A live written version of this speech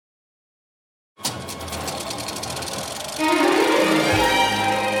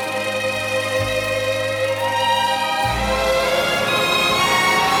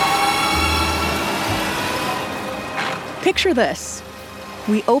Picture this.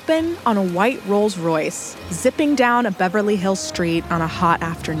 We open on a white Rolls Royce, zipping down a Beverly Hills street on a hot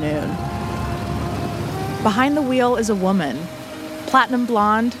afternoon. Behind the wheel is a woman, platinum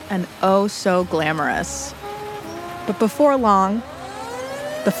blonde and oh so glamorous. But before long,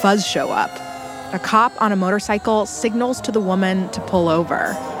 the fuzz show up. A cop on a motorcycle signals to the woman to pull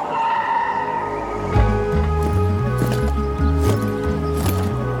over.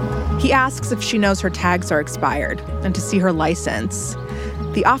 He asks if she knows her tags are expired and to see her license.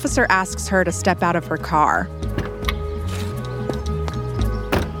 The officer asks her to step out of her car.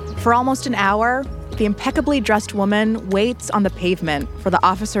 For almost an hour, the impeccably dressed woman waits on the pavement for the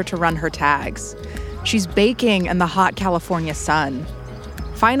officer to run her tags. She's baking in the hot California sun.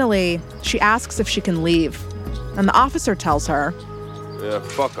 Finally, she asks if she can leave, and the officer tells her, "Yeah,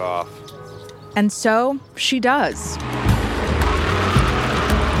 fuck off." And so she does.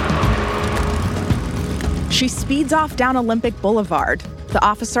 She speeds off down Olympic Boulevard, the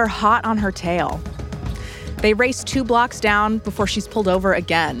officer hot on her tail. They race 2 blocks down before she's pulled over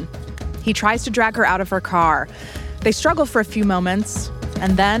again. He tries to drag her out of her car. They struggle for a few moments,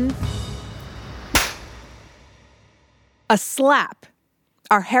 and then a slap.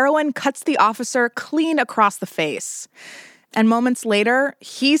 Our heroine cuts the officer clean across the face. And moments later,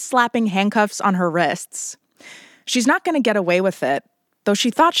 he's slapping handcuffs on her wrists. She's not going to get away with it, though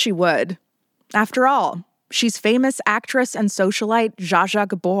she thought she would. After all, she's famous actress and socialite Zsa Zsa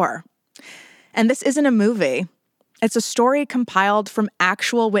Gabor. And this isn't a movie. It's a story compiled from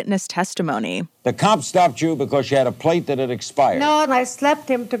actual witness testimony. The cop stopped you because you had a plate that had expired. No, I slapped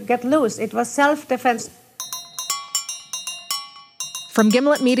him to get loose. It was self-defense. From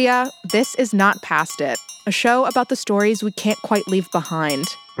Gimlet Media, this is Not Past It, a show about the stories we can't quite leave behind.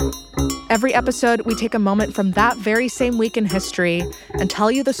 Every episode, we take a moment from that very same week in history and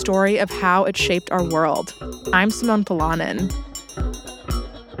tell you the story of how it shaped our world. I'm Simone Polanin.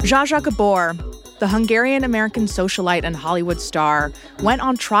 Zsa Zsa Gabor, the Hungarian-American socialite and Hollywood star, went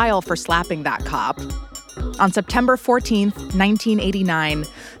on trial for slapping that cop. On September 14th, 1989,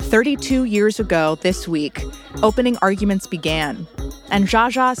 32 years ago this week, opening arguments began, and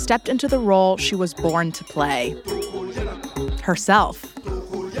Zsa Zsa stepped into the role she was born to play. Herself.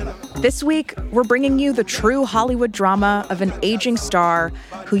 This week, we're bringing you the true Hollywood drama of an aging star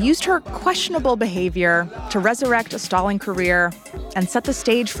who used her questionable behavior to resurrect a stalling career and set the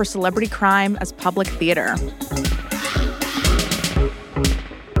stage for celebrity crime as public theater.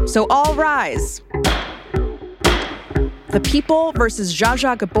 So all rise. The People versus Zsa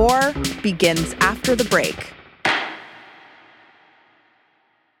Zsa Gabor begins after the break.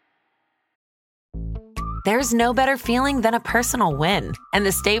 There's no better feeling than a personal win, and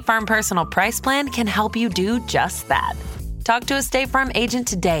the State Farm Personal Price Plan can help you do just that. Talk to a State Farm agent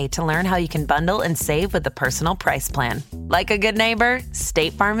today to learn how you can bundle and save with the Personal Price Plan. Like a good neighbor,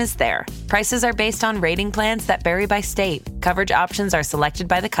 State Farm is there. Prices are based on rating plans that vary by state. Coverage options are selected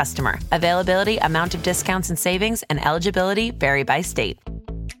by the customer. Availability, amount of discounts and savings, and eligibility vary by state.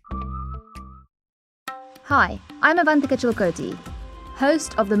 Hi, I'm Avantika Chilkoti,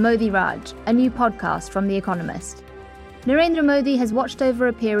 host of the Modi Raj, a new podcast from The Economist. Narendra Modi has watched over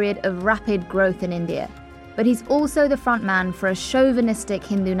a period of rapid growth in India, but he's also the front man for a chauvinistic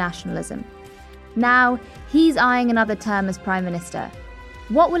Hindu nationalism. Now, he's eyeing another term as Prime Minister.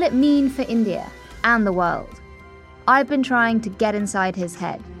 What will it mean for India and the world? I've been trying to get inside his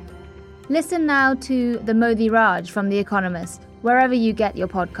head. Listen now to the Modi Raj from The Economist, wherever you get your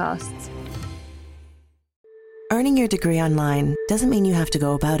podcasts. Earning your degree online doesn't mean you have to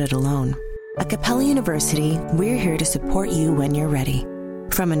go about it alone. At Capella University, we're here to support you when you're ready.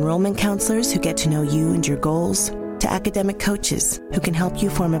 From enrollment counselors who get to know you and your goals, to academic coaches who can help you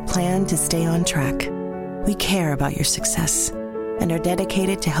form a plan to stay on track. We care about your success and are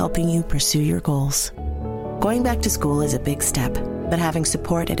dedicated to helping you pursue your goals. Going back to school is a big step, but having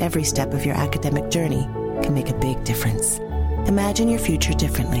support at every step of your academic journey can make a big difference. Imagine your future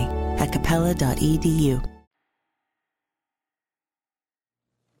differently at capella.edu.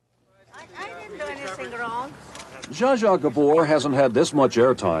 Zsa Zsa Gabor hasn't had this much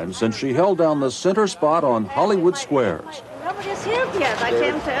airtime since she held down the center spot on Hollywood Squares. Nobody's here yet. I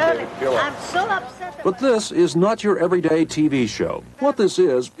came too early. I'm so upset. But this is not your everyday TV show. What this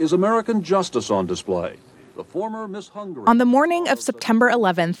is American justice on display. The former Miss Hungary. On the morning of September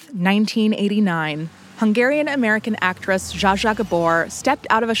 11th, 1989, Hungarian-American actress Zsa Zsa Gabor stepped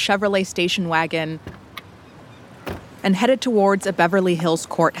out of a Chevrolet station wagon and headed towards a Beverly Hills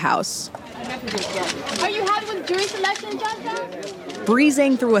courthouse. Are you happy with jury selection, Zsa Zsa?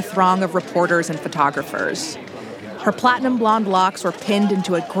 Breezing through a throng of reporters and photographers. Her platinum blonde locks were pinned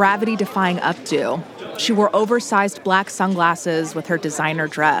into a gravity-defying updo. She wore oversized black sunglasses with her designer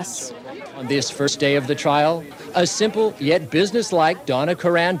dress. On this first day of the trial, a simple yet businesslike Donna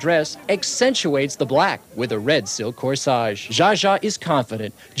Karan dress accentuates the black with a red silk corsage. Zsa Zsa is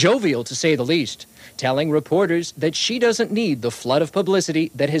confident, jovial to say the least, telling reporters that she doesn't need the flood of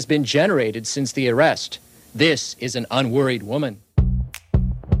publicity that has been generated since the arrest. This is an unworried woman.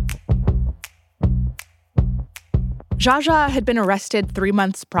 Zsa Zsa had been arrested 3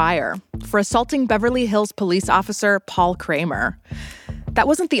 months prior for assaulting Beverly Hills police officer Paul Kramer. That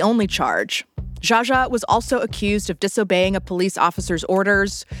wasn't the only charge. Zsa Zsa was also accused of disobeying a police officer's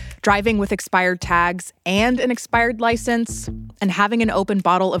orders, driving with expired tags and an expired license, and having an open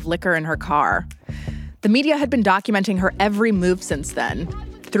bottle of liquor in her car. The media had been documenting her every move since then,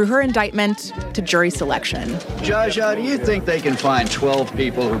 through her indictment to jury selection. Zsa Zsa, do you think they can find 12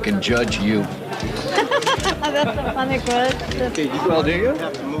 people who can judge you? That's a funny question. Well, do you?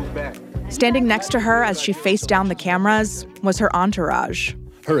 Standing next to her as she faced down the cameras was her entourage.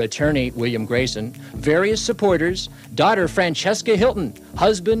 Her attorney, William Grayson, various supporters, daughter Francesca Hilton,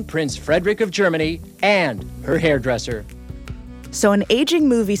 husband Prince Frederick of Germany, and her hairdresser. So an aging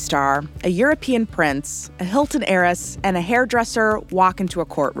movie star, a European prince, a Hilton heiress, and a hairdresser walk into a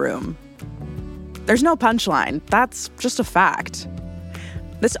courtroom. There's no punchline. That's just a fact.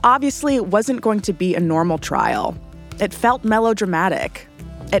 This obviously wasn't going to be a normal trial. It felt melodramatic.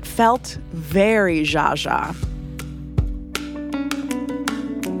 It felt very Zsa Zsa.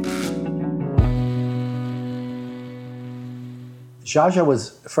 Zsa Zsa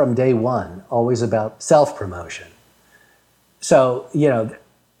was, from day one, always about self-promotion. So,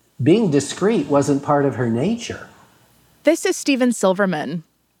 being discreet wasn't part of her nature. This is Steven Silverman.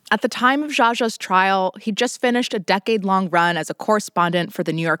 At the time of Zsa Zsa's trial, he'd just finished a decade-long run as a correspondent for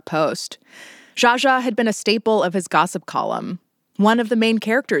the New York Post. Zsa Zsa had been a staple of his gossip column. One of the main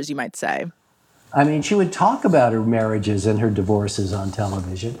characters, you might say. I mean, she would talk about her marriages and her divorces on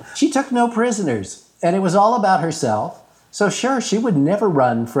television. She took no prisoners, and it was all about herself. So sure, she would never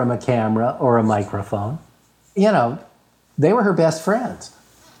run from a camera or a microphone. They were her best friends.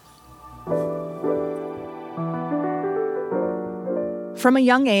 From a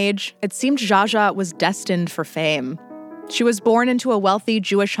young age, it seemed Zsa Zsa was destined for fame. She was born into a wealthy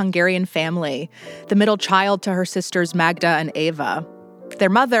Jewish-Hungarian family, the middle child to her sisters Magda and Ava. Their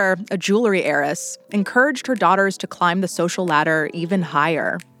mother, a jewelry heiress, encouraged her daughters to climb the social ladder even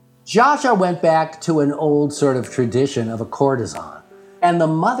higher. Zsa Zsa went back to an old sort of tradition of a courtesan. And the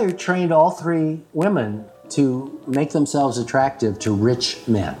mother trained all three women to make themselves attractive to rich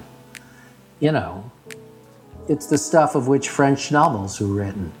men. It's the stuff of which French novels were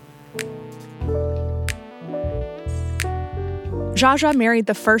written. Zsa Zsa married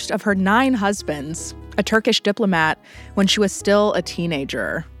the first of her 9 husbands, a Turkish diplomat, when she was still a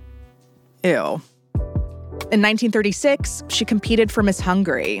teenager. Ew. In 1936, she competed for Miss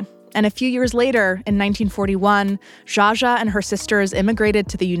Hungary. And a few years later, in 1941, Zsa Zsa and her sisters immigrated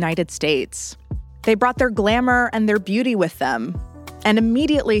to the United States. They brought their glamour and their beauty with them, and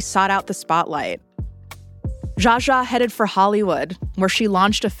immediately sought out the spotlight. Zsa Zsa headed for Hollywood, where she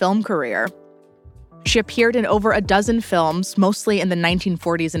launched a film career. She appeared in over a dozen films, mostly in the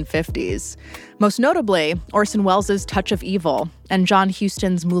 1940s and 50s. Most notably, Orson Welles' Touch of Evil and John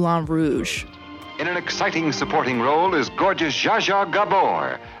Huston's Moulin Rouge. In an exciting supporting role is gorgeous Zsa Zsa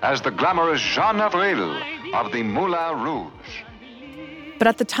Gabor as the glamorous Jeanne Avril of the Moulin Rouge. But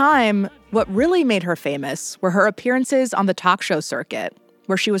at the time, what really made her famous were her appearances on the talk show circuit,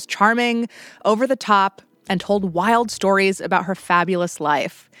 where she was charming, over the top, and told wild stories about her fabulous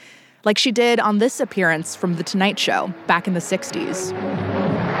life, like she did on this appearance from The Tonight Show back in the 60s.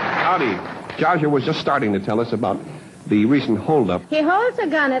 Howdy. Zsa Zsa was just starting to tell us about the recent holdup. He holds a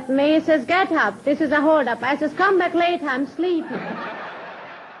gun at me. He says, "Get up. This is a holdup." I says, "Come back later. I'm sleepy."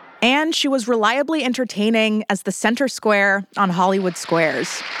 And she was reliably entertaining as the center square on Hollywood squares.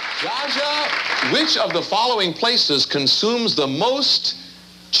 Zsa Zsa, which of the following places consumes the most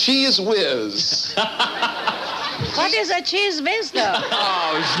cheese whiz? What is a cheese whiz, though?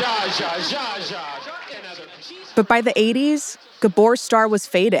 Oh, Zsa Zsa, Zsa Zsa. But by the 80s, Gabor's star was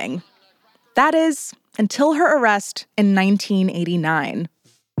fading. That is, until her arrest in 1989.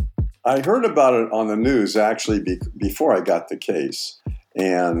 I heard about it on the news, actually, before I got the case.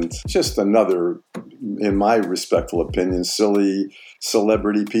 And just another, in my respectful opinion, silly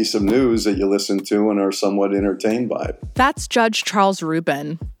celebrity piece of news that you listen to and are somewhat entertained by. That's Judge Charles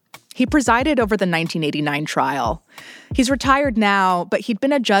Rubin. He presided over the 1989 trial. He's retired now, but he'd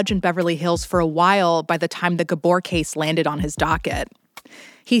been a judge in Beverly Hills for a while by the time the Gabor case landed on his docket.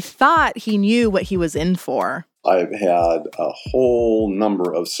 He thought he knew what he was in for. I've had a whole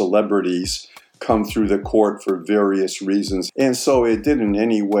number of celebrities come through the court for various reasons. And so it didn't in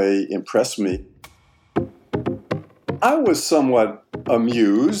any way impress me. I was somewhat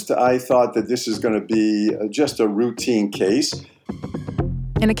amused. I thought that this is going to be just a routine case.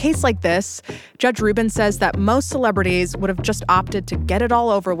 In a case like this, Judge Rubin says that most celebrities would have just opted to get it all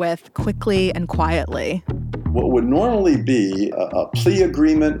over with quickly and quietly. What would normally be a plea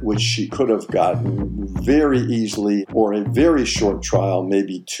agreement, which she could have gotten very easily, or a very short trial,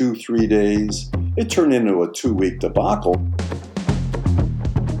 maybe 2-3 days, it turned into a 2-week debacle.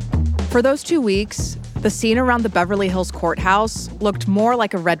 For those 2 weeks, the scene around the Beverly Hills courthouse looked more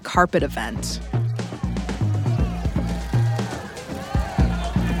like a red carpet event.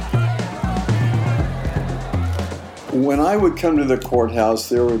 When I would come to the courthouse,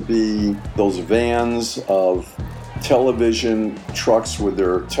 there would be those vans of television trucks with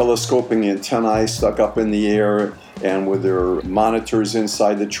their telescoping antennae stuck up in the air and with their monitors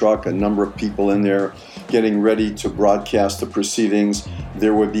inside the truck, a number of people in there getting ready to broadcast the proceedings.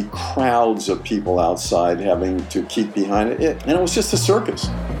 There would be crowds of people outside having to keep behind it, and it was just a circus.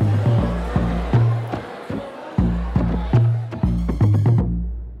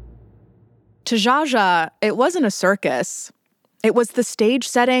 To Zsa Zsa, it wasn't a circus. It was the stage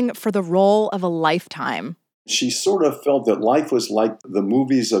setting for the role of a lifetime. She sort of felt that life was like the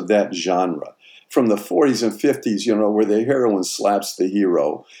movies of that genre. From the 40s and 50s, where the heroine slaps the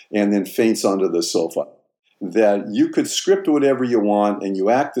hero and then faints onto the sofa. That you could script whatever you want and you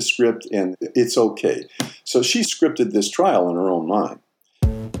act the script and it's okay. So she scripted this trial in her own mind.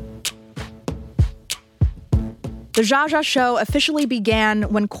 The Zsa Zsa show officially began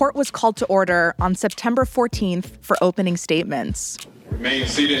when court was called to order on September 14th for opening statements. Remain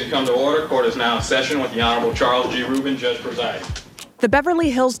seated and come to order. Court is now in session with the Honorable Charles G. Rubin, Judge presiding. The Beverly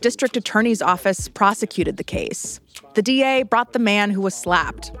Hills District Attorney's Office prosecuted the case. The DA brought the man who was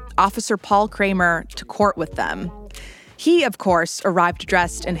slapped, Officer Paul Kramer, to court with them. He, of course, arrived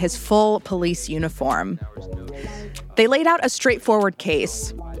dressed in his full police uniform. They laid out a straightforward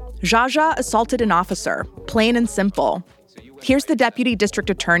case. Zsa Zsa assaulted an officer, plain and simple. Here's the deputy district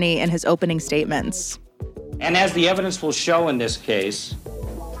attorney in his opening statements. And as the evidence will show in this case,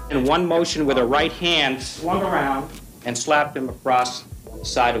 in one motion with her right hand swung around and slapped him across the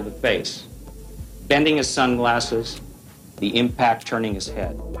side of the face, bending his sunglasses, the impact turning his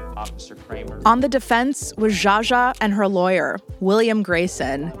head. Officer Kramer. On the defense was Zsa Zsa and her lawyer, William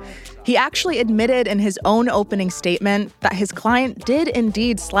Grayson. He actually admitted in his own opening statement that his client did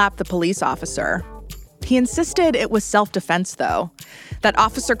indeed slap the police officer. He insisted it was self-defense, though, that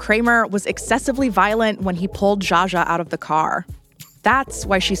Officer Kramer was excessively violent when he pulled Zsa Zsa out of the car. That's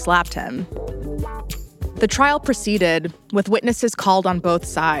why she slapped him. The trial proceeded, with witnesses called on both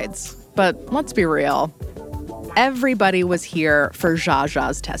sides. But let's be real. Everybody was here for Zsa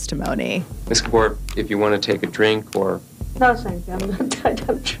Zsa's testimony. Ms. Court, if you want to take a drink or... No, thank you. I don't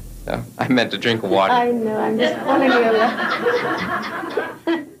drink. No, I meant a drink of water. I know, I'm just telling you.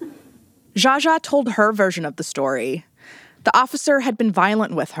 Zsa Zsa told her version of the story. The officer had been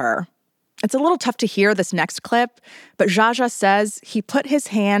violent with her. It's a little tough to hear this next clip, but Zsa Zsa says he put his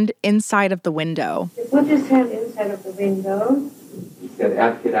hand inside of the window. He put his hand inside of the window. He said,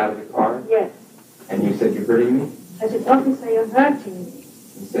 F, get out of the car? Yes. And you said, you're hurting me? I said, officer, you're hurting me.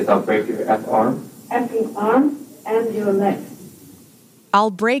 He said, I'll break your F arm? Effing arm and your leg. I'll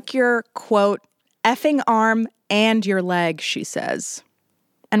break your, quote, effing arm and your leg, she says.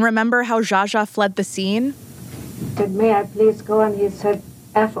 And remember how Zsa Zsa fled the scene? He said, may I please go? And he said,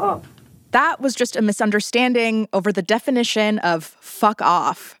 F off. That was just a misunderstanding over the definition of fuck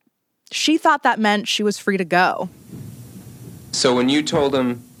off. She thought that meant she was free to go. So when you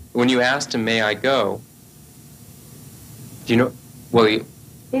asked him, may I go, do you know, well,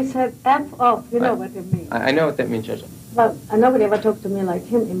 he said, F off, you know what it means. I know what that means, Judge. But nobody ever talked to me like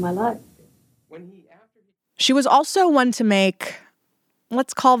him in my life. She was also one to make,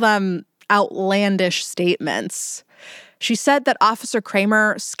 let's call them outlandish statements. She said that Officer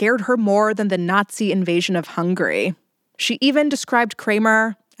Kramer scared her more than the Nazi invasion of Hungary. She even described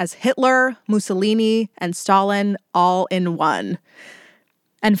Kramer as Hitler, Mussolini, and Stalin all in one.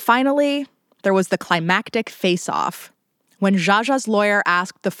 And finally, there was the climactic face-off, when Zsa Zsa's lawyer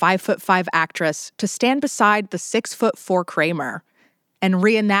asked the 5'5" actress to stand beside the 6'4" Kramer and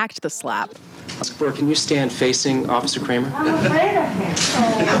reenact the slap. Ms. Burr, can you stand facing Officer Kramer? I'm afraid of him.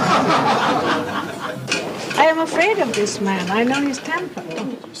 I am afraid of this man. I know his temper.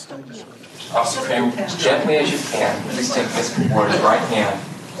 Officer Kramer, as gently as you can, please take Ms. Burr's right hand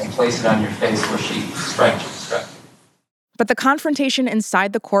and place it on your face where she strikes you. But the confrontation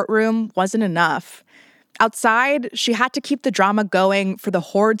inside the courtroom wasn't enough. Outside, she had to keep the drama going for the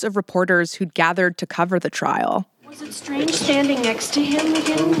hordes of reporters who'd gathered to cover the trial. Was it strange standing next to him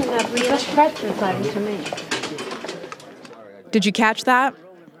again? That's petrifying to me. Did you catch that?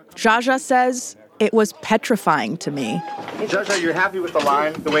 Zsa Zsa says it was petrifying to me. Zsa Zsa, you're happy with the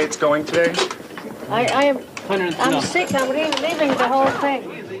line, the way it's going today? I'm sick. I'm leaving the whole thing.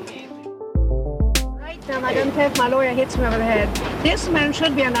 Right now, I don't care if my lawyer hits me over the head. This man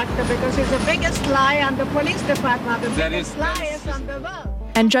should be an actor because he's the biggest lie on the police department, the biggest liars on the world.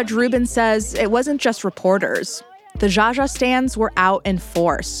 And Judge Rubin says it wasn't just reporters. The Zsa Zsa stands were out in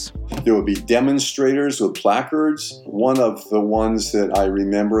force. There would be demonstrators with placards. One of the ones that I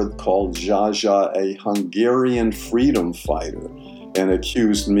remember called Zsa Zsa a Hungarian freedom fighter and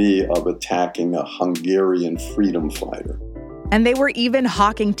accused me of attacking a Hungarian freedom fighter. And they were even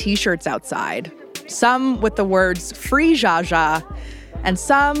hawking T-shirts outside. Some with the words "Free Zsa Zsa" and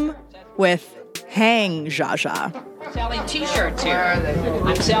some with "Hang Zsa Zsa." Selling T-shirts here.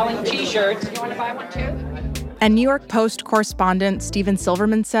 I'm selling T-shirts. You want to buy one too? And New York Post correspondent Stephen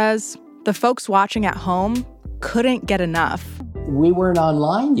Silverman says the folks watching at home couldn't get enough. We weren't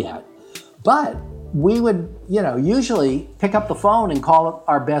online yet, but we would, usually pick up the phone and call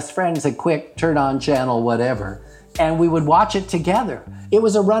our best friends and quick turn on channel whatever, and we would watch it together. It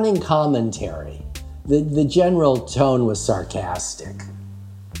was a running commentary. The general tone was sarcastic.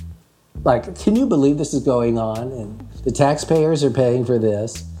 Like, can you believe this is going on? And the taxpayers are paying for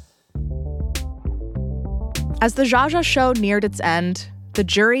this. As the Zsa Zsa show neared its end, the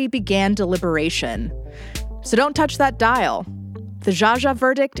jury began deliberation. So don't touch that dial. The Zsa Zsa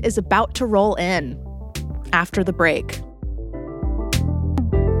verdict is about to roll in after the break.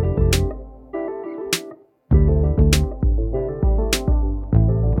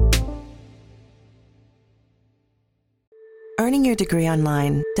 Earning your degree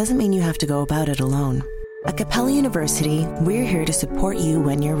online doesn't mean you have to go about it alone. At Capella University, we're here to support you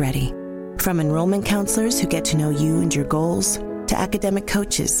when you're ready. From enrollment counselors who get to know you and your goals, to academic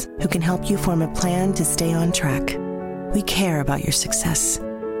coaches who can help you form a plan to stay on track. We care about your success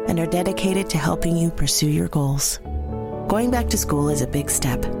and are dedicated to helping you pursue your goals. Going back to school is a big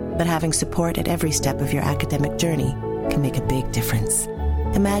step, but having support at every step of your academic journey can make a big difference.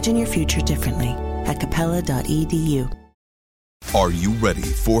 Imagine your future differently at capella.edu. Are you ready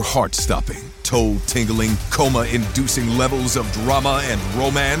for heart-stopping, toe-tingling, coma-inducing levels of drama and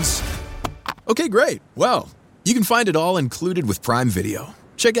romance? Okay, great. Well, you can find it all included with Prime Video.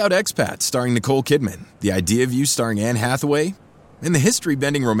 Check out Expat starring Nicole Kidman, The Idea of You starring Anne Hathaway, and the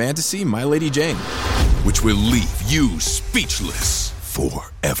history-bending romantasy My Lady Jane, which will leave you speechless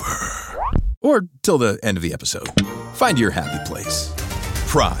forever. Or till the end of the episode. Find your happy place.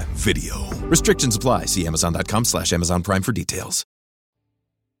 Prime Video. Restrictions apply. See Amazon.com/Amazon Prime for details.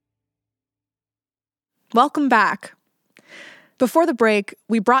 Welcome back. Before the break,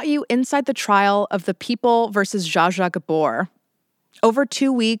 we brought you inside the trial of the People versus Zsa Zsa Gabor. Over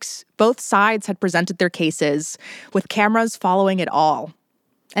 2 weeks, both sides had presented their cases, with cameras following it all.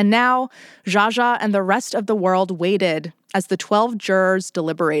 And now, Zsa Zsa and the rest of the world waited as the 12 jurors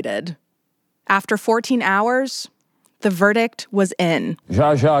deliberated. After 14 hours, the verdict was in.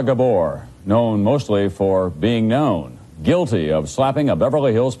 Zsa Zsa Gabor, known mostly for being known, guilty of slapping a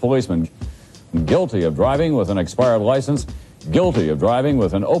Beverly Hills policeman, guilty of driving with an expired license, guilty of driving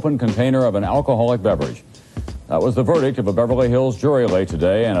with an open container of an alcoholic beverage. That was the verdict of a Beverly Hills jury late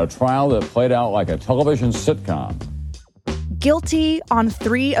today in a trial that played out like a television sitcom. Guilty on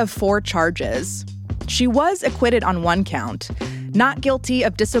 3 of 4 charges. She was acquitted on 1 count, not guilty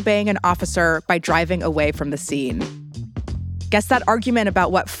of disobeying an officer by driving away from the scene. Guess that argument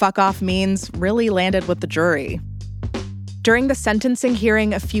about what fuck off means really landed with the jury. During the sentencing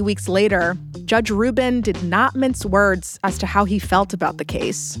hearing a few weeks later, Judge Rubin did not mince words as to how he felt about the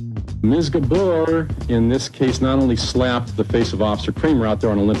case. Ms. Gabor, in this case, not only slapped the face of Officer Kramer out there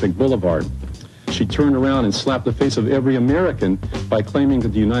on Olympic Boulevard, she turned around and slapped the face of every American by claiming that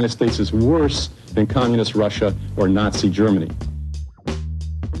the United States is worse than communist Russia or Nazi Germany.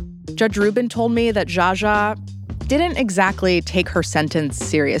 Judge Rubin told me that Zsa Zsa didn't exactly take her sentence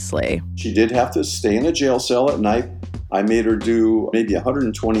seriously. She did have to stay in a jail cell at night. I made her do maybe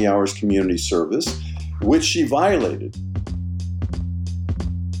 120 hours community service, which she violated.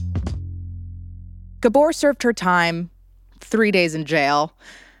 Gabor served her time, 3 days in jail.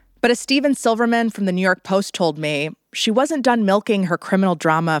 But as Stephen Silverman from the New York Post told me, she wasn't done milking her criminal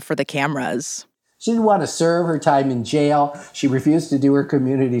drama for the cameras. She didn't want to serve her time in jail. She refused to do her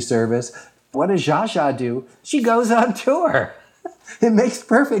community service. What does Zsa Zsa do? She goes on tour. It makes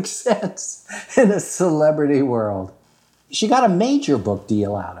perfect sense in a celebrity world. She got a major book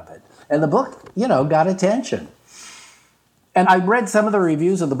deal out of it. And the book, got attention. And I read some of the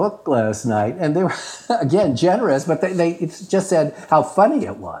reviews of the book last night, and they were, again, generous, but they just said how funny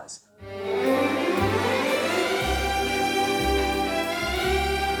it was.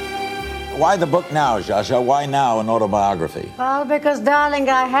 Why the book now, Zsa Zsa? Why now an autobiography? Well, because, darling,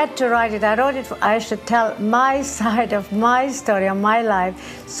 I had to write it. I wrote it. I should tell my side of my story of my life.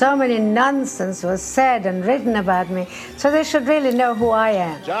 So many nonsense was said and written about me, so they should really know who I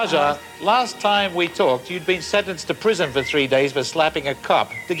am. Zsa Zsa, last time we talked, you'd been sentenced to prison for 3 days for slapping a cop.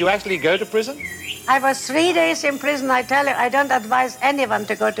 Did you actually go to prison? I was 3 days in prison. I tell you, I don't advise anyone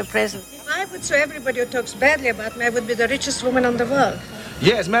to go to prison. If I would sue everybody who talks badly about me, I would be the richest woman in the world.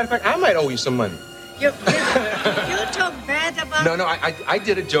 Yeah, as a matter of fact, I might owe you some money. You talk bad about No, I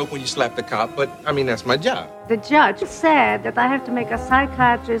did a joke when you slapped the cop, but, that's my job. The judge said that I have to make a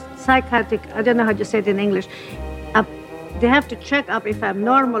psychiatric, I don't know how to say it in English. They have to check up if I'm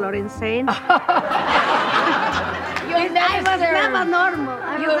normal or insane. I was never normal.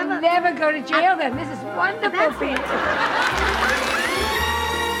 You'll never go to jail then. This is wonderful for you.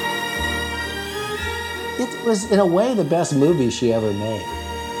 It was, in a way, the best movie she ever made.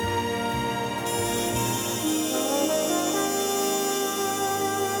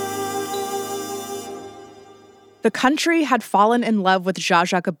 The country had fallen in love with Zsa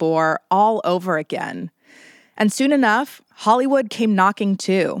Zsa Gabor all over again. And soon enough, Hollywood came knocking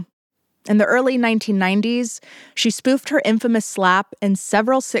too. In the early 1990s, she spoofed her infamous slap in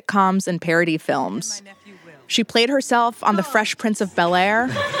several sitcoms and parody films. She played herself on The Fresh Prince of Bel-Air.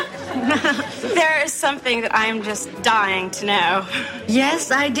 There is something that I'm just dying to know. Yes,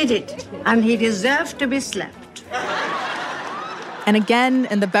 I did it. And he deserved to be slapped. And again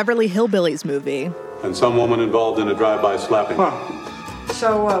in the Beverly Hillbillies movie. And some woman involved in a drive-by slapping.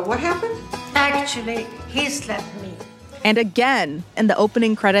 So, what happened? Actually, he slapped me. And again in the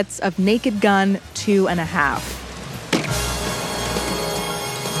opening credits of Naked Gun 2.5.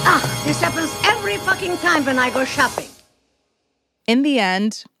 This happens every fucking time when I go shopping. In the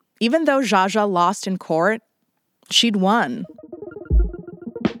end, even though Zsa Zsa lost in court, she'd won.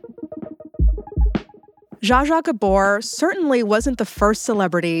 Zsa Zsa Gabor certainly wasn't the first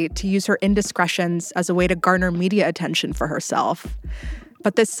celebrity to use her indiscretions as a way to garner media attention for herself.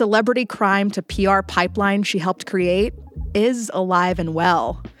 But this celebrity crime to PR pipeline she helped create is alive and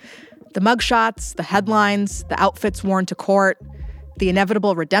well. The mugshots, the headlines, the outfits worn to court, the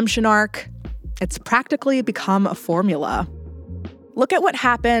inevitable redemption arc, it's practically become a formula. Look at what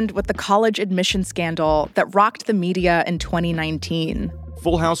happened with the college admission scandal that rocked the media in 2019.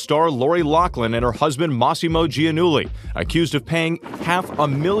 Full House star Lori Loughlin and her husband Massimo Giannulli, accused of paying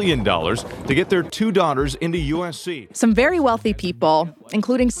 $500,000 to get their 2 daughters into USC. Some very wealthy people,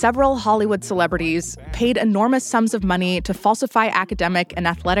 including several Hollywood celebrities, paid enormous sums of money to falsify academic and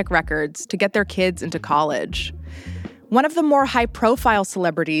athletic records to get their kids into college. One of the more high-profile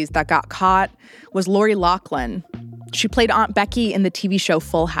celebrities that got caught was Lori Loughlin. She played Aunt Becky in the TV show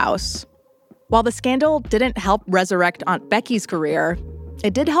Full House. While the scandal didn't help resurrect Aunt Becky's career,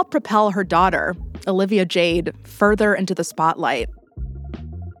 it did help propel her daughter, Olivia Jade, further into the spotlight.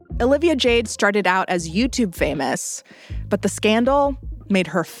 Olivia Jade started out as YouTube famous, but the scandal made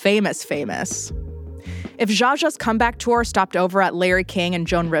her famous. If Zsa Zsa's comeback tour stopped over at Larry King and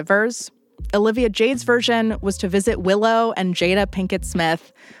Joan Rivers, Olivia Jade's version was to visit Willow and Jada Pinkett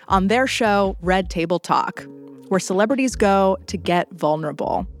Smith on their show Red Table Talk, where celebrities go to get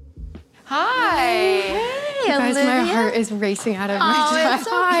vulnerable. Hi. Hey, you guys, Olivia. my heart is racing out of my chest.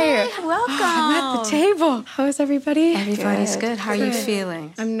 It's okay. Welcome. I'm at the table. How is everybody? Everybody's good. How are you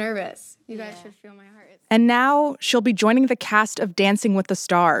feeling? I'm nervous. You guys should feel my heart. And now she'll be joining the cast of Dancing with the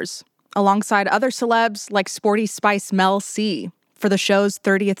Stars, alongside other celebs like Sporty Spice Mel C, for the show's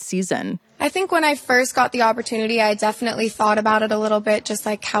 30th season. I think when I first got the opportunity, I definitely thought about it a little bit, just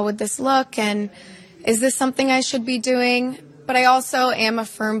like, how would this look? And is this something I should be doing? But I also am a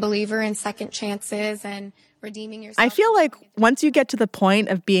firm believer in second chances and redeeming yourself. I feel like once you get to the point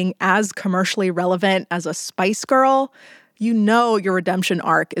of being as commercially relevant as a Spice Girl, you know your redemption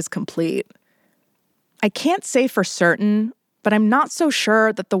arc is complete. I can't say for certain, but I'm not so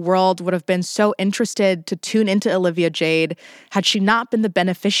sure that the world would have been so interested to tune into Olivia Jade had she not been the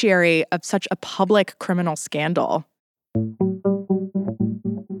beneficiary of such a public criminal scandal.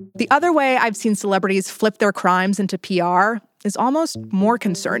 The other way I've seen celebrities flip their crimes into PR is almost more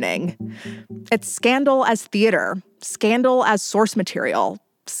concerning. It's scandal as theater, scandal as source material,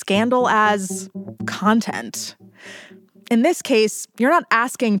 scandal as content. In this case, you're not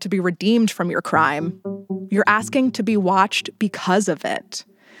asking to be redeemed from your crime. You're asking to be watched because of it.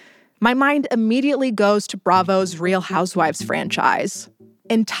 My mind immediately goes to Bravo's Real Housewives franchise.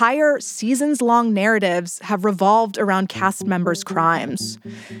 entire seasons-long narratives have revolved around cast members' crimes.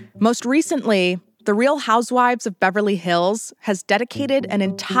 Most recently, The Real Housewives of Beverly Hills has dedicated an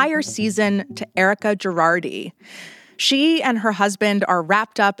entire season to Erica Girardi. She and her husband are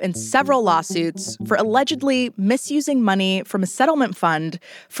wrapped up in several lawsuits for allegedly misusing money from a settlement fund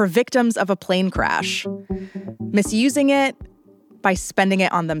for victims of a plane crash. Misusing it by spending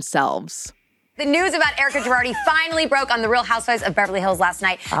it on themselves. The news about Erica Girardi finally broke on The Real Housewives of Beverly Hills last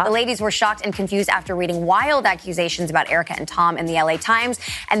night. The ladies were shocked and confused after reading wild accusations about Erica and Tom in the LA Times.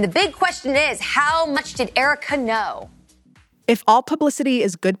 And the big question is, how much did Erica know? If all publicity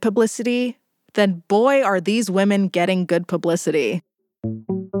is good publicity, then boy, are these women getting good publicity.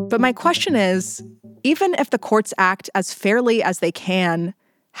 But my question is, even if the courts act as fairly as they can,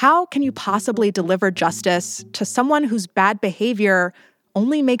 how can you possibly deliver justice to someone whose bad behavior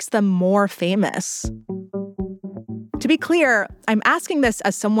only makes them more famous? To be clear, I'm asking this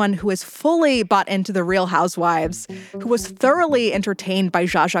as someone who is fully bought into The Real Housewives, who was thoroughly entertained by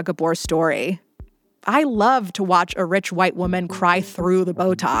Zsa Zsa Gabor's story. I love to watch a rich white woman cry through the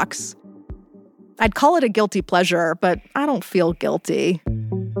Botox. I'd call it a guilty pleasure, but I don't feel guilty.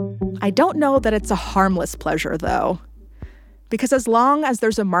 I don't know that it's a harmless pleasure, though. Because as long as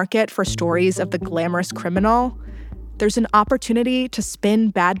there's a market for stories of the glamorous criminal, there's an opportunity to spin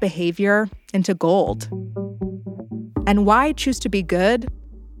bad behavior into gold. And why choose to be good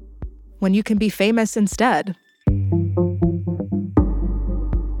when you can be famous instead?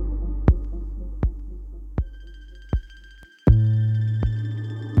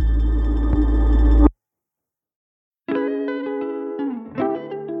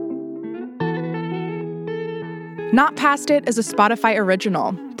 Not Past It is a Spotify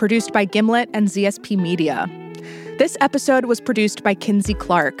original, produced by Gimlet and ZSP Media. This episode was produced by Kinsey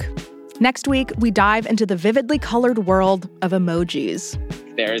Clark. Next week, we dive into the vividly colored world of emojis.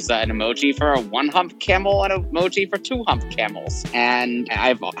 There's an emoji for a one-hump camel and an emoji for two-hump camels. And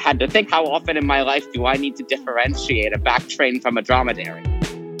I've had to think, how often in my life do I need to differentiate a back train from a dromedary?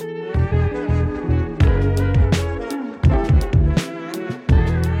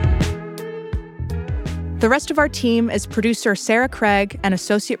 The rest of our team is producer Sarah Craig and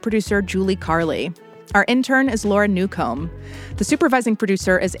associate producer Julie Carley. Our intern is Laura Newcomb. The supervising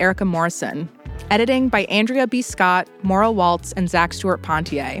producer is Erica Morrison. Editing by Andrea B. Scott, Maura Waltz, and Zach Stewart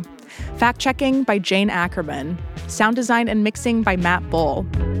Pontier. Fact-checking by Jane Ackerman. Sound design and mixing by Matt Bull.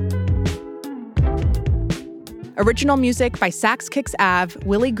 Original music by Sax Kicks Ave,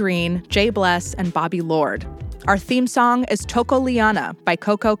 Willie Green, Jay Bless, and Bobby Lord. Our theme song is Toko Liana by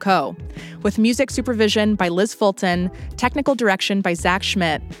Coco Co, with music supervision by Liz Fulton, technical direction by Zach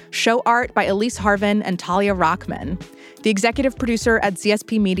Schmidt, show art by Elise Harvin and Talia Rockman. The executive producer at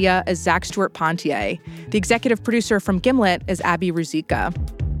ZSP Media is Zach Stewart Pontier. The executive producer from Gimlet is Abby Ruzicka.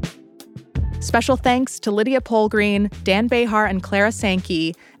 Special thanks to Lydia Polgreen, Dan Behar and Clara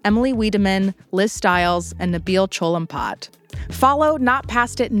Sankey, Emily Wiedemann, Liz Stiles, and Nabil Cholampot. Follow Not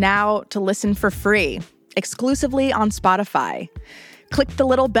Past It now to listen for free, exclusively on Spotify. Click the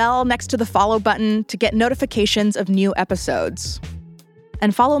little bell next to the follow button to get notifications of new episodes.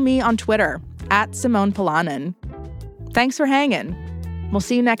 And follow me on Twitter, @Simone Polanen. Thanks for hanging. We'll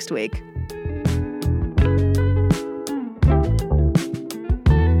see you next week.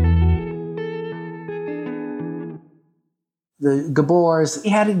 The Gabors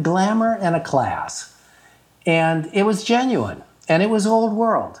had a glamour and a class. And it was genuine. And it was old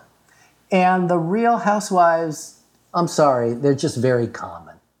world. And the Real Housewives, I'm sorry, they're just very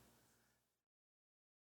common.